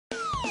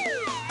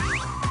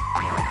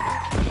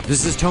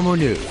This is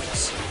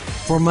TomoNews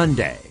for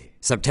Monday,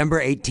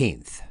 September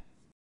 18th.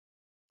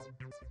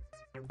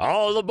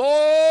 All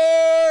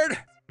aboard!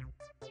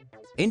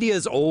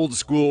 India's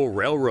old-school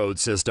railroad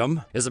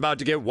system is about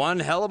to get one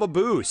hell of a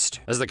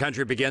boost as the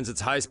country begins its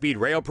high-speed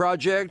rail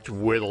project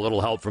with a little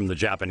help from the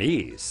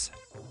Japanese.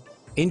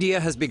 India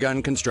has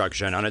begun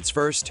construction on its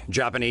first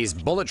Japanese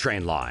bullet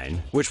train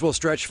line, which will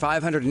stretch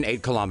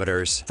 508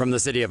 kilometers from the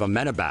city of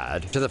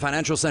Ahmedabad to the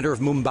financial center of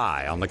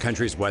Mumbai on the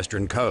country's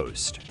western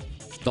coast.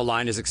 The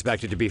line is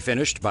expected to be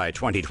finished by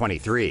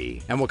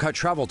 2023 and will cut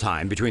travel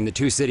time between the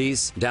two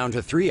cities down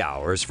to 3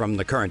 hours from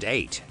the current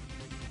 8.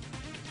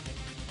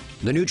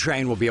 The new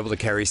train will be able to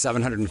carry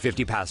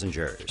 750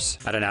 passengers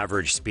at an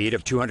average speed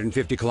of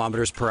 250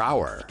 kilometers per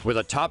hour with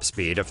a top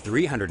speed of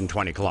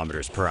 320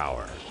 kilometers per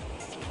hour.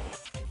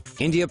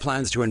 India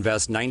plans to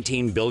invest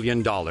 $19 billion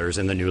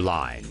in the new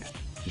line.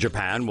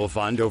 Japan will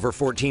fund over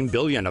 $14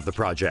 billion of the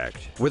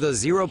project, with a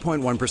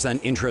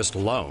 0.1% interest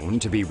loan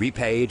to be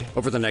repaid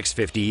over the next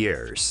 50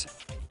 years.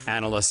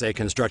 Analysts say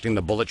constructing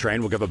the bullet train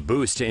will give a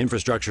boost to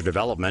infrastructure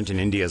development in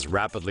India's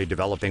rapidly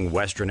developing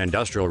western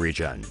industrial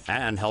region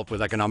and help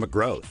with economic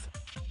growth.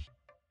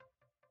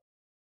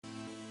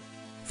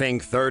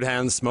 Think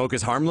third-hand smoke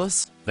is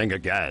harmless? Think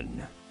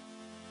again.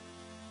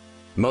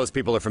 Most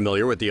people are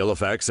familiar with the ill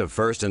effects of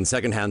first and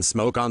second-hand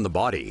smoke on the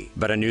body,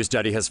 but a new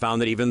study has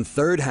found that even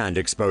third-hand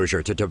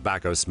exposure to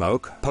tobacco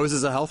smoke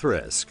poses a health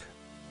risk.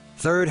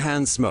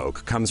 Third-hand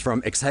smoke comes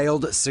from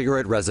exhaled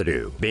cigarette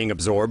residue being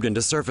absorbed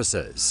into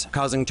surfaces,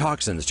 causing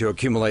toxins to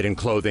accumulate in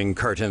clothing,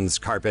 curtains,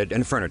 carpet,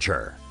 and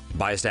furniture.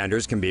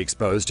 Bystanders can be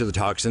exposed to the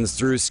toxins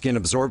through skin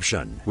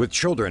absorption, with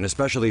children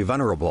especially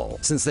vulnerable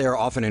since they are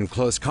often in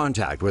close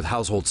contact with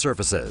household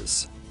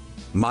surfaces.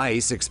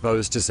 Mice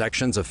exposed to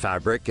sections of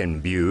fabric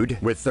imbued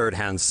with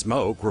third-hand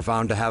smoke were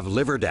found to have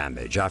liver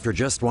damage after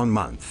just 1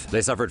 month.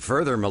 They suffered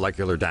further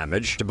molecular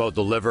damage to both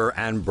the liver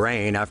and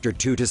brain after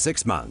 2 to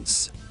 6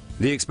 months.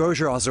 The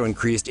exposure also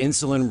increased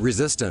insulin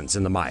resistance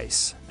in the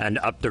mice and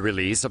upped the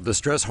release of the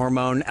stress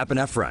hormone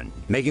epinephrine,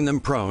 making them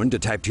prone to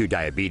type 2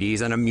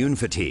 diabetes and immune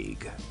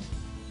fatigue.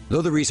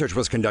 Though the research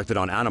was conducted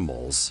on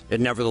animals,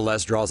 it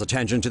nevertheless draws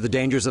attention to the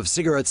dangers of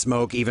cigarette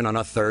smoke even on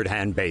a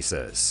third-hand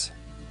basis.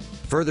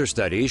 Further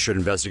studies should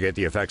investigate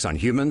the effects on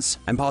humans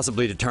and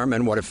possibly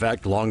determine what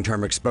effect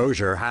long-term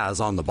exposure has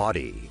on the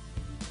body.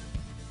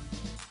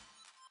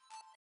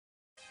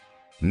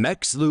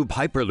 Mexloop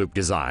Hyperloop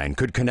design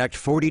could connect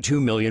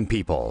 42 million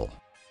people.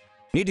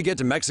 Need to get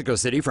to Mexico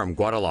City from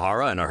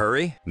Guadalajara in a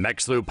hurry?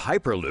 Mexloop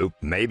Hyperloop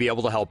may be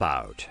able to help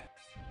out.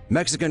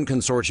 Mexican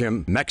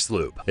consortium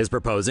Mexloop is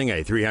proposing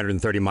a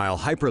 330-mile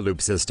Hyperloop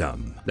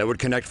system that would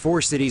connect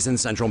 4 cities in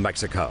central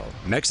Mexico: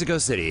 Mexico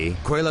City,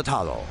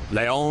 Querétaro,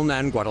 León,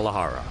 and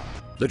Guadalajara.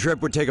 The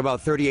trip would take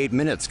about 38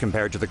 minutes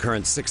compared to the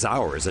current 6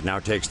 hours it now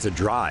takes to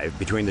drive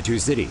between the two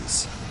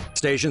cities.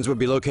 Stations would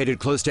be located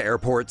close to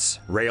airports,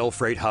 rail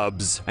freight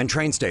hubs, and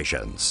train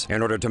stations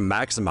in order to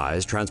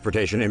maximize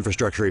transportation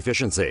infrastructure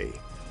efficiency.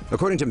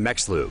 According to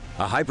Mexloop,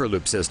 a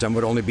Hyperloop system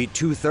would only be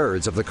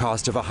 2/3 of the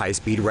cost of a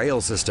high-speed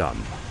rail system.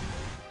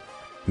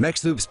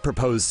 Mexloop's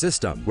proposed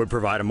system would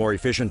provide a more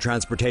efficient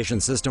transportation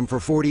system for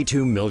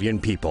 42 million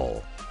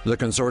people. The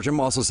consortium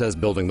also says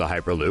building the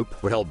Hyperloop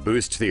would help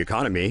boost the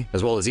economy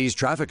as well as ease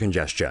traffic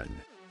congestion.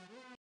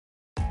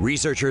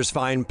 Researchers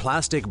find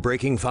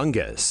plastic-breaking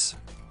fungus.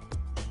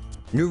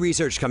 New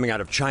research coming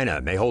out of China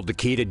may hold the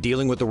key to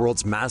dealing with the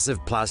world's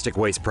massive plastic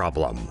waste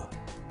problem.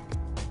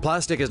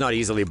 Plastic is not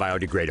easily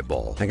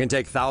biodegradable and can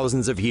take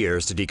thousands of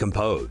years to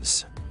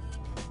decompose.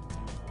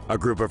 A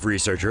group of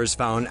researchers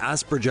found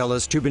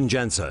Aspergillus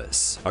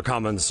tubangensis, a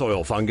common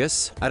soil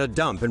fungus, at a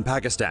dump in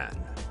Pakistan.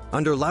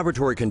 Under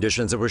laboratory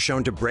conditions, it was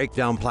shown to break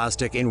down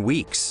plastic in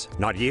weeks,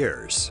 not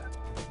years.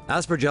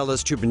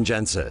 Aspergillus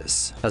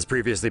tubangensis has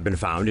previously been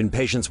found in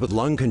patients with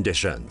lung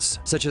conditions,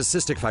 such as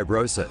cystic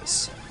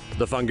fibrosis.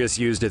 The fungus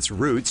used its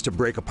roots to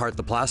break apart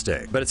the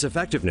plastic, but its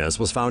effectiveness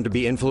was found to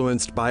be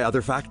influenced by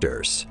other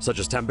factors, such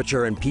as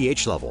temperature and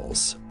pH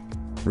levels.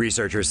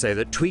 Researchers say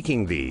that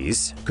tweaking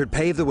these could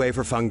pave the way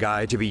for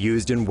fungi to be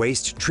used in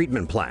waste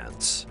treatment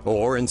plants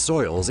or in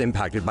soils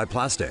impacted by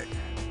plastic.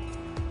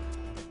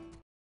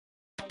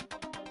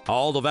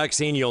 All the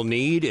vaccine you'll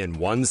need in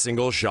one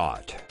single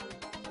shot.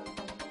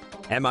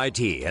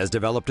 MIT has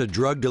developed a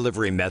drug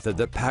delivery method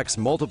that packs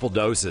multiple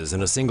doses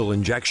in a single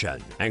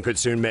injection and could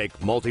soon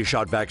make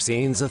multi-shot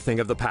vaccines a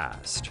thing of the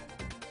past.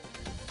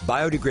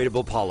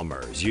 Biodegradable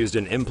polymers used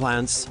in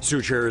implants,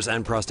 sutures,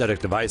 and prosthetic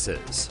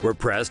devices were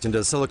pressed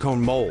into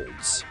silicone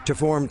molds to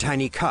form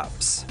tiny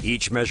cups,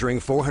 each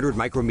measuring 400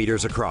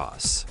 micrometers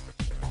across.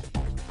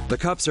 The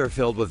cups are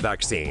filled with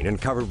vaccine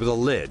and covered with a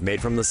lid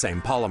made from the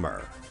same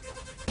polymer.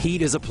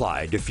 Heat is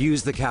applied to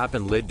fuse the cap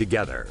and lid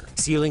together,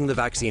 sealing the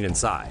vaccine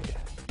inside.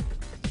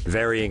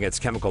 Varying its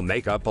chemical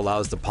makeup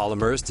allows the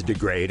polymers to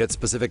degrade at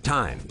specific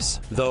times,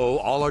 though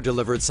all are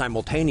delivered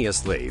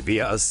simultaneously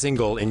via a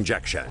single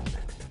injection.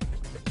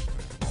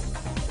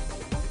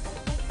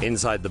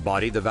 Inside the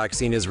body, the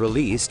vaccine is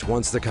released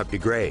once the cup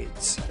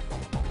degrades.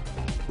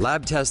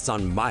 Lab tests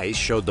on mice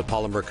showed the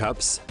polymer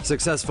cups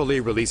successfully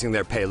releasing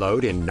their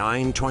payload in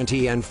 9,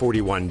 20, and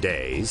 41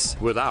 days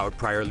without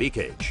prior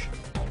leakage.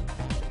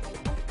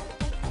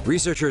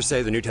 Researchers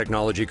say the new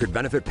technology could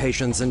benefit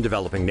patients in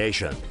developing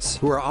nations,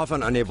 who are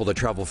often unable to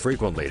travel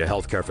frequently to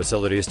healthcare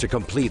facilities to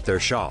complete their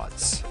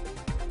shots.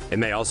 It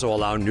may also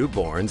allow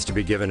newborns to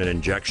be given an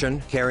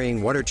injection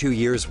carrying 1 or 2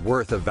 years'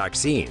 worth of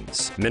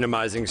vaccines,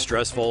 minimizing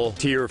stressful,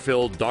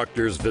 tear-filled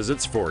doctors'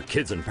 visits for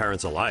kids and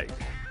parents alike.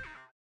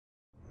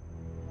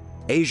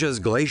 Asia's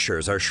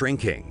glaciers are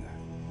shrinking.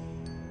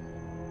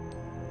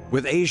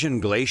 With Asian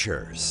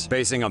glaciers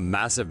facing a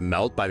massive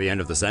melt by the end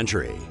of the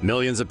century,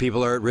 millions of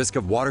people are at risk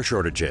of water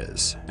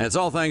shortages, and it's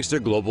all thanks to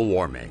global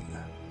warming.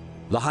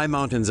 The high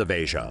mountains of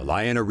Asia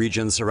lie in a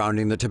region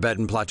surrounding the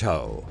Tibetan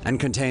Plateau and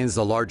contains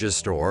the largest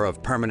store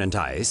of permanent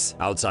ice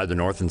outside the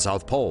North and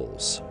South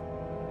Poles.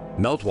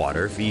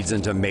 Meltwater feeds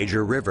into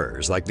major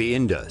rivers like the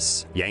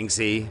Indus,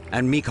 Yangtze,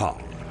 and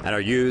Mekong, and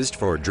are used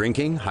for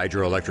drinking,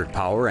 hydroelectric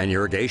power, and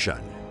irrigation.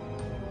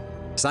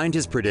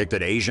 Scientists predict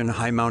that Asian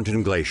high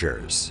mountain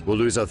glaciers will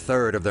lose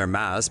 1/3 of their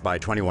mass by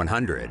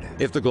 2100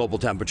 if the global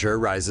temperature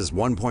rises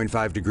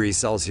 1.5 degrees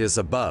Celsius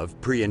above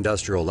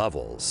pre-industrial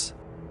levels.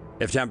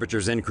 If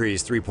temperatures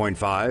increase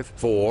 3.5,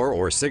 4,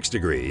 or 6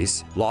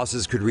 degrees,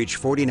 losses could reach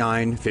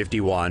 49,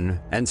 51,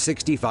 and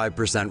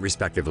 65%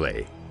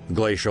 respectively.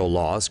 Glacial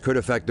loss could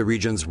affect the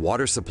region's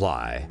water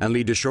supply and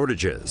lead to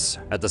shortages.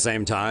 At the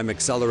same time,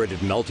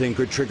 accelerated melting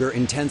could trigger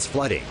intense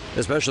flooding,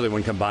 especially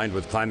when combined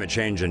with climate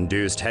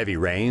change-induced heavy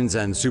rains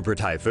and super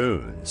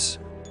typhoons.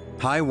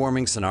 High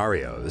warming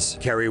scenarios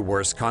carry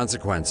worse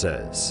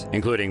consequences,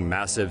 including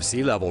massive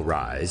sea level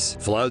rise,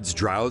 floods,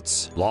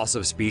 droughts, loss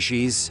of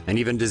species, and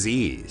even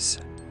disease.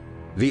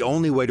 The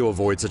only way to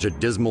avoid such a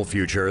dismal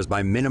future is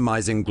by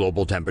minimizing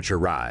global temperature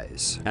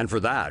rise. And for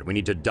that, we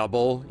need to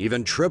double,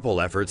 even triple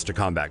efforts to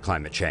combat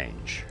climate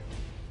change.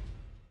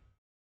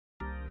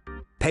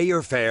 Pay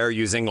your fare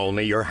using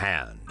only your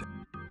hand.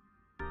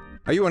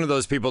 Are you one of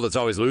those people that's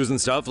always losing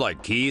stuff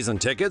like keys and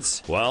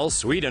tickets? Well,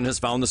 Sweden has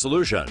found the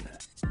solution.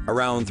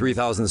 Around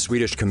 3,000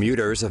 Swedish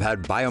commuters have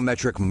had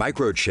biometric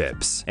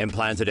microchips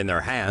implanted in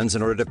their hands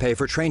in order to pay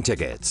for train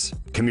tickets.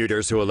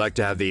 Commuters who elect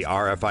to have the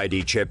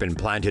RFID chip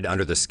implanted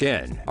under the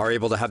skin are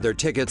able to have their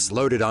tickets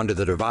loaded onto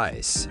the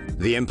device.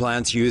 The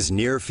implants use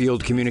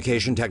near-field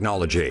communication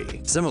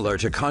technology, similar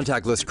to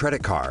contactless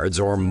credit cards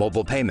or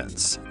mobile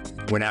payments.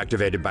 When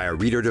activated by a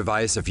reader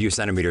device a few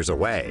centimeters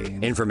away,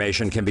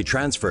 information can be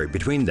transferred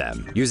between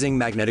them using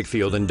magnetic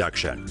field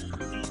induction.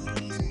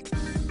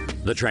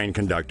 The train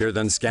conductor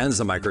then scans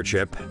the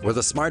microchip with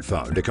a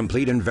smartphone to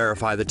complete and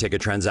verify the ticket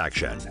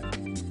transaction.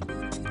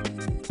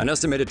 An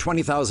estimated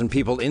 20,000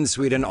 people in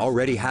Sweden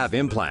already have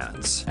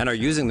implants and are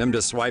using them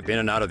to swipe in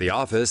and out of the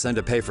office and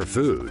to pay for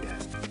food.